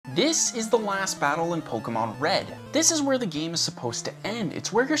This is the last battle in Pokemon Red. This is where the game is supposed to end.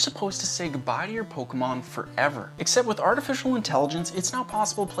 It's where you're supposed to say goodbye to your Pokemon forever. Except with artificial intelligence, it's now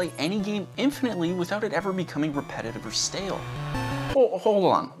possible to play any game infinitely without it ever becoming repetitive or stale. Oh, hold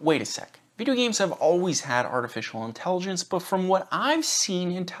on, wait a sec. Video games have always had artificial intelligence, but from what I've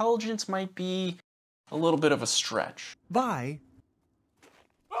seen, intelligence might be a little bit of a stretch. Bye.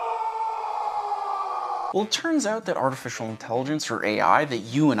 Well, it turns out that artificial intelligence, or AI, that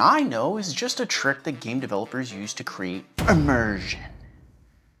you and I know is just a trick that game developers use to create immersion.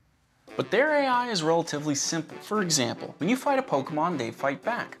 But their AI is relatively simple. For example, when you fight a Pokemon, they fight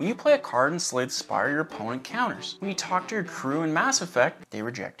back. When you play a card and slay the Spire, your opponent counters. When you talk to your crew in Mass Effect, they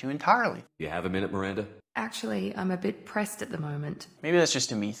reject you entirely. You have a minute, Miranda? Actually, I'm a bit pressed at the moment. Maybe that's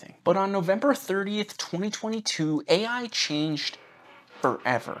just a me thing. But on November 30th, 2022, AI changed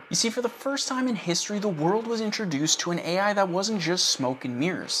forever. You see, for the first time in history, the world was introduced to an AI that wasn't just smoke and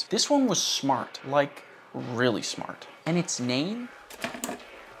mirrors. This one was smart, like really smart. And its name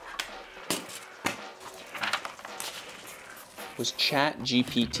was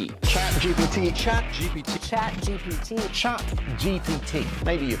ChatGPT. ChatGPT. ChatGPT.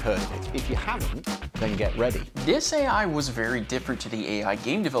 Maybe you've heard of it. If you haven't, then get ready. This AI was very different to the AI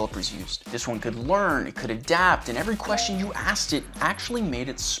game developers used. This one could learn, it could adapt, and every question you asked it actually made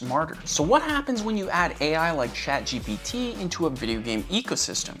it smarter. So what happens when you add AI like ChatGPT into a video game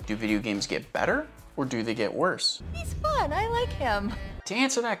ecosystem? Do video games get better, or do they get worse? He's fun, I like him. To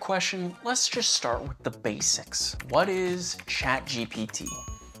answer that question, let's just start with the basics. What is ChatGPT?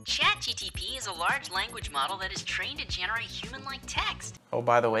 ChatGPT is a large language model that is trained to generate human-like text. Oh,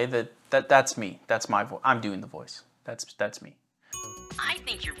 by the way, that's me. That's my voice. I'm doing the voice. That's me. I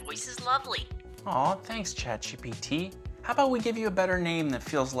think your voice is lovely. Aw, thanks, ChatGPT. How about we give you a better name that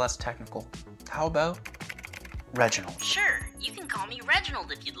feels less technical? How about Reginald? Sure, you can call me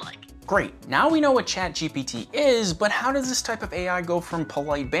Reginald if you'd like. Great, now we know what ChatGPT is, but how does this type of AI go from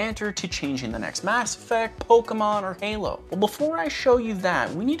polite banter to changing the next Mass Effect, Pokemon, or Halo? Well, before I show you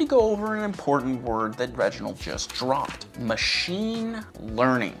that, we need to go over an important word that Reginald just dropped. Machine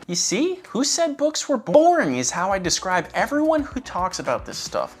learning. You see, who said books were boring is how I describe everyone who talks about this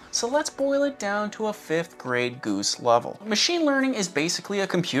stuff. So let's boil it down to a 5th grade Goose level. Machine learning is basically a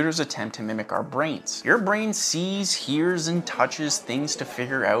computer's attempt to mimic our brains. Your brain sees, hears, and touches things to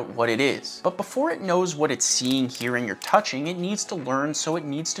figure out what it is. But before it knows what it's seeing, hearing, or touching, it needs to learn, so it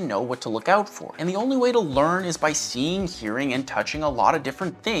needs to know what to look out for. And the only way to learn is by seeing, hearing, and touching a lot of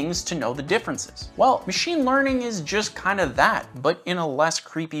different things to know the differences. Well, machine learning is just kind of that, but in a less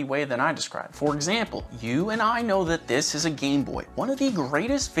creepy way than I described. For example, you and I know that this is a Game Boy, one of the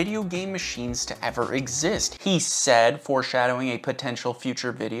greatest video game machines to ever exist, he said, foreshadowing a potential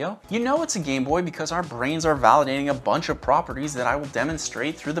future video. You know it's a Game Boy because our brains are validating a bunch of properties that I will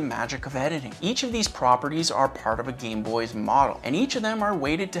demonstrate through the magic of editing. Each of these properties are part of a Game Boy's model, and each of them are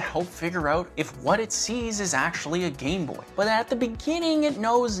weighted to help figure out if what it sees is actually a Game Boy. But at the beginning, it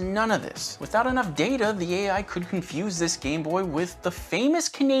knows none of this. Without enough data, the AI could confuse this Game Boy with the famous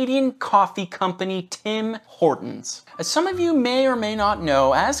Canadian coffee company Tim Hortons. As some of you may or may not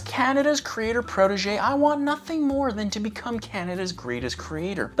know, as Canada's creator protege, I want nothing more than to become Canada's greatest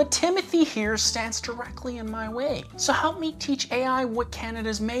creator. But Timothy here stands directly in my way. So help me teach AI what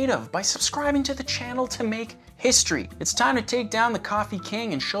Canada's made of by subscribing to the channel to make history. It's time to take down the Coffee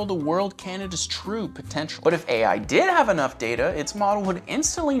King and show the world Canada's true potential. But if AI did have enough data, its model would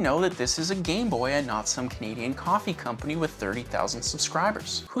instantly know that this is a Game Boy and not some Canadian coffee company with 30,000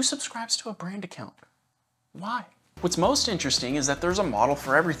 subscribers. Who subscribes to a brand account? Why? What's most interesting is that there's a model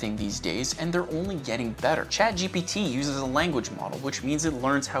for everything these days, and they're only getting better. ChatGPT uses a language model, which means it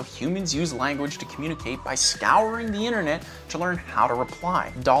learns how humans use language to communicate by scouring the internet to learn how to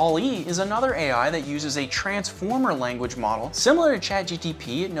reply. DALL-E is another AI that uses a transformer language model. Similar to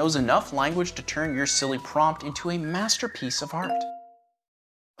ChatGPT, it knows enough language to turn your silly prompt into a masterpiece of art.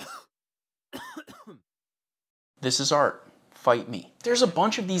 This is art. Fight me. There's a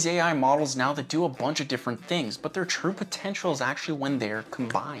bunch of these AI models now that do a bunch of different things, but their true potential is actually when they're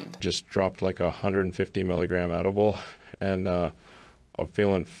combined. Just dropped like 150 milligram edible, and I'm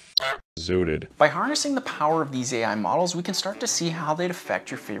feeling zooted. By harnessing the power of these AI models, we can start to see how they'd affect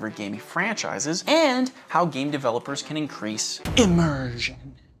your favorite gaming franchises and how game developers can increase immersion.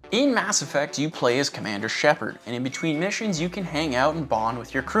 In Mass Effect, you play as Commander Shepard, and in between missions, you can hang out and bond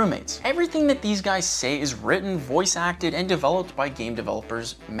with your crewmates. Everything that these guys say is written, voice acted, and developed by game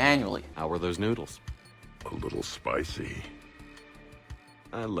developers manually. How are those noodles? A little spicy.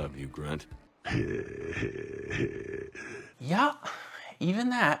 I love you, Grunt. Yeah, even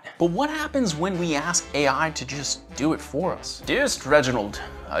that. But what happens when we ask AI to just do it for us? Dearest Reginald,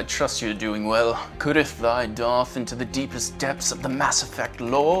 I trust you're doing well. Couldeth thy doth into the deepest depths of the Mass Effect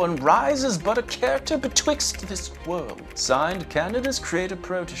lore, and rise as but a character betwixt this world. Signed, Canada's creator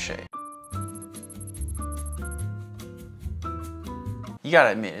protege. You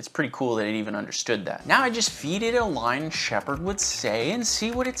gotta admit, it's pretty cool that it even understood that. Now I just feed it a line Shepard would say and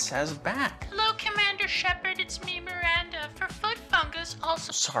see what it says back. Hello, Commander Shepard. It's me, Miranda. For foot fungus,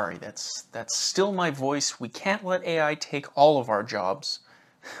 also. Sorry, that's still my voice. We can't let AI take all of our jobs.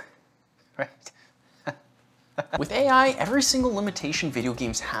 Right? With AI, every single limitation video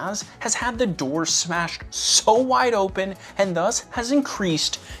games has had the doors smashed so wide open and thus has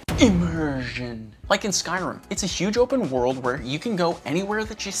increased immersion. Like in Skyrim, it's a huge open world where you can go anywhere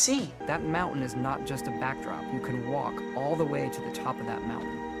that you see. That mountain is not just a backdrop. You can walk all the way to the top of that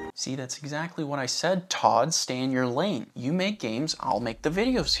mountain. See, that's exactly what I said. Todd, stay in your lane. You make games, I'll make the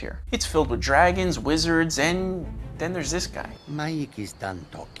videos here. It's filled with dragons, wizards, and then there's this guy. Mike is done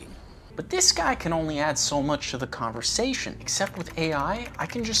talking. But this guy can only add so much to the conversation, except with AI, I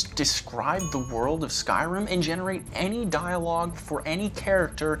can just describe the world of Skyrim and generate any dialogue for any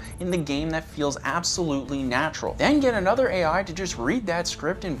character in the game that feels absolutely natural. Then get another AI to just read that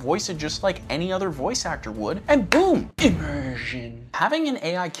script and voice it just like any other voice actor would, and boom, immersion. Having an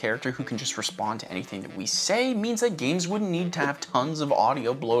AI character who can just respond to anything that we say means that games wouldn't need to have tons of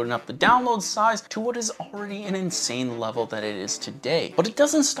audio bloating up the download size to what is already an insane level that it is today. But it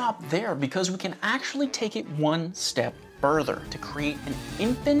doesn't stop there, because we can actually take it one step further to create an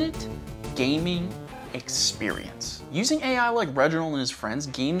infinite gaming experience. Using AI like Reginald and his friends,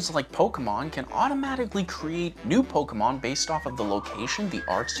 games like Pokemon can automatically create new Pokemon based off of the location, the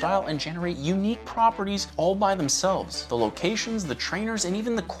art style, and generate unique properties all by themselves. The locations, the trainers, and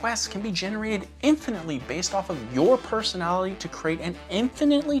even the quests can be generated infinitely based off of your personality to create an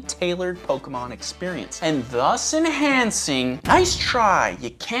infinitely tailored Pokemon experience, and thus enhancing, nice try,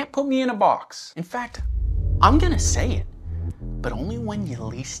 you can't put me in a box. In fact, I'm gonna say it, but only when you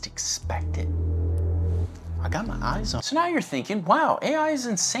least expect it. I got my eyes on. So now you're thinking, wow, AI is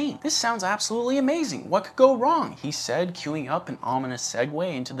insane. This sounds absolutely amazing. What could go wrong? He said, queuing up an ominous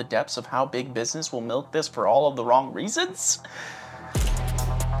segue into the depths of how big business will milk this for all of the wrong reasons.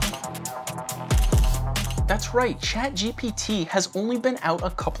 That's right, ChatGPT has only been out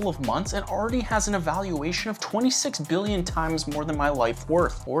a couple of months and already has an evaluation of 26 billion times more than my life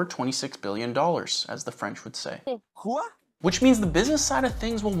worth, or $26 billion, as the French would say. What? Which means the business side of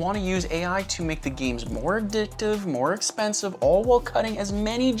things will want to use AI to make the games more addictive, more expensive, all while cutting as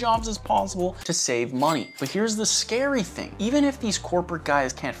many jobs as possible to save money. But here's the scary thing. Even if these corporate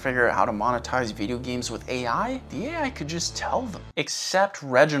guys can't figure out how to monetize video games with AI, the AI could just tell them. Except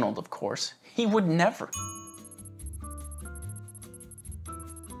Reginald, of course. He would never.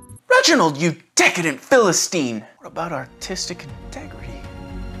 Reginald, you decadent Philistine! What about artistic integrity?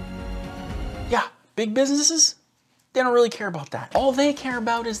 Yeah, big businesses? They don't really care about that. All they care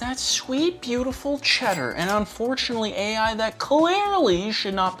about is that sweet, beautiful cheddar. And unfortunately, AI that clearly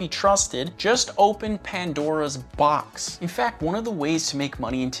should not be trusted just opened Pandora's box. In fact, one of the ways to make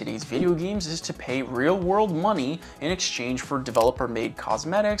money in today's video games is to pay real-world money in exchange for developer-made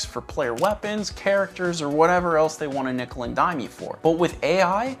cosmetics, for player weapons, characters, or whatever else they want to nickel and dime you for. But with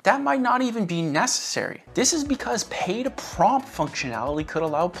AI, that might not even be necessary. This is because pay-to-prompt functionality could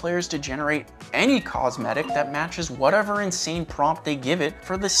allow players to generate any cosmetic that matches whatever insane prompt they give it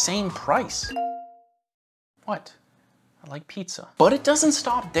for the same price. What? I like pizza. But it doesn't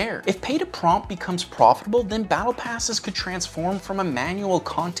stop there. If pay-to-prompt becomes profitable, then battle passes could transform from a manual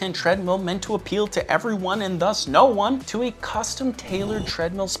content treadmill meant to appeal to everyone and thus no one, to a custom-tailored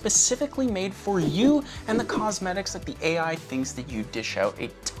treadmill specifically made for you and the cosmetics that the AI thinks that you dish out a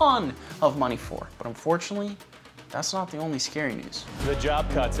ton of money for. But unfortunately, that's not the only scary news. The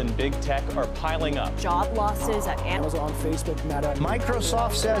job cuts in big tech are piling up. Job losses at Amazon, Facebook, Meta.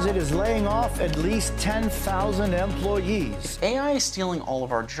 Microsoft says it is laying off at least 10,000 employees. If AI is stealing all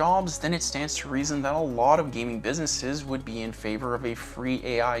of our jobs, then it stands to reason that a lot of gaming businesses would be in favor of a free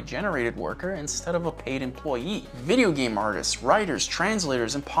AI-generated worker instead of a paid employee. Video game artists, writers,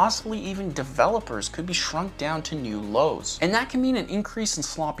 translators, and possibly even developers could be shrunk down to new lows. And that can mean an increase in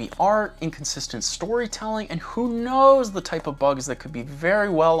sloppy art, inconsistent storytelling, and who knows the type of bugs that could be very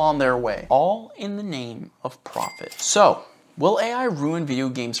well on their way, all in the name of profit. So, will AI ruin video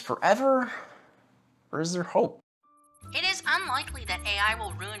games forever, or is there hope? It is unlikely that AI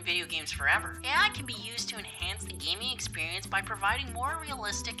will ruin video games forever. AI can be used to enhance the gaming experience by providing more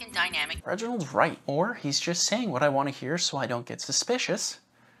realistic and dynamic. Reginald's right, or he's just saying what I want to hear so I don't get suspicious.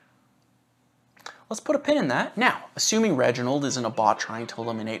 Let's put a pin in that. Now, assuming Reginald isn't a bot trying to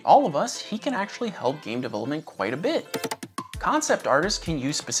eliminate all of us, he can actually help game development quite a bit. Concept artists can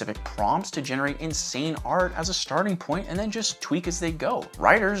use specific prompts to generate insane art as a starting point and then just tweak as they go.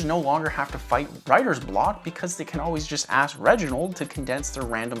 Writers no longer have to fight writer's block because they can always just ask Reginald to condense their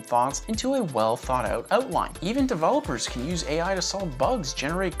random thoughts into a well thought out outline. Even developers can use AI to solve bugs,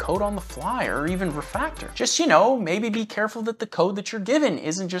 generate code on the fly, or even refactor. Just, maybe be careful that the code that you're given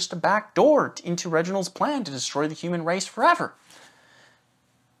isn't just a backdoor into Reginald's plan to destroy the human race forever.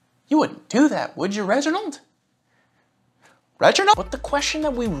 You wouldn't do that, would you, Reginald? But the question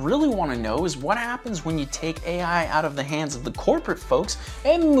that we really want to know is what happens when you take AI out of the hands of the corporate folks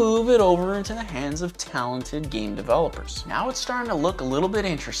and move it over into the hands of talented game developers. Now it's starting to look a little bit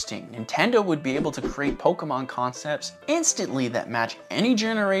interesting. Nintendo would be able to create Pokemon concepts instantly that match any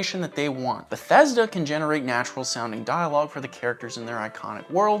generation that they want. Bethesda can generate natural sounding dialogue for the characters in their iconic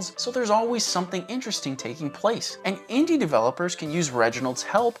worlds, so there's always something interesting taking place. And indie developers can use Reginald's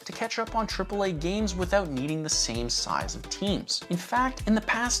help to catch up on AAA games without needing the same size of team. In fact, in the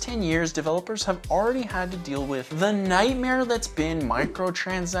past 10 years, developers have already had to deal with the nightmare that's been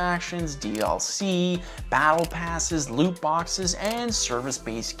microtransactions, DLC, battle passes, loot boxes, and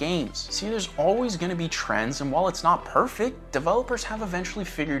service-based games. See, there's always going to be trends, and while it's not perfect, developers have eventually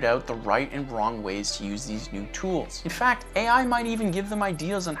figured out the right and wrong ways to use these new tools. In fact, AI might even give them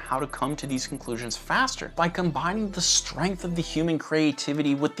ideas on how to come to these conclusions faster by combining the strength of the human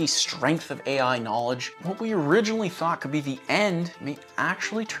creativity with the strength of AI knowledge. What we originally thought could be the end may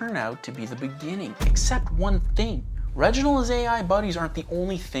actually turn out to be the beginning. Except one thing. Reginald's AI buddies aren't the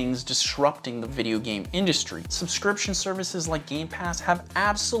only things disrupting the video game industry. Subscription services like Game Pass have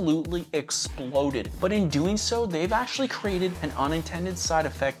absolutely exploded, but in doing so, they've actually created an unintended side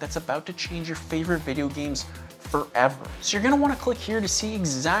effect that's about to change your favorite video games forever. So you're going to want to click here to see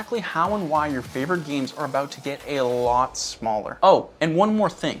exactly how and why your favorite games are about to get a lot smaller. Oh, and one more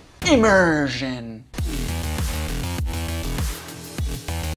thing. Immersion.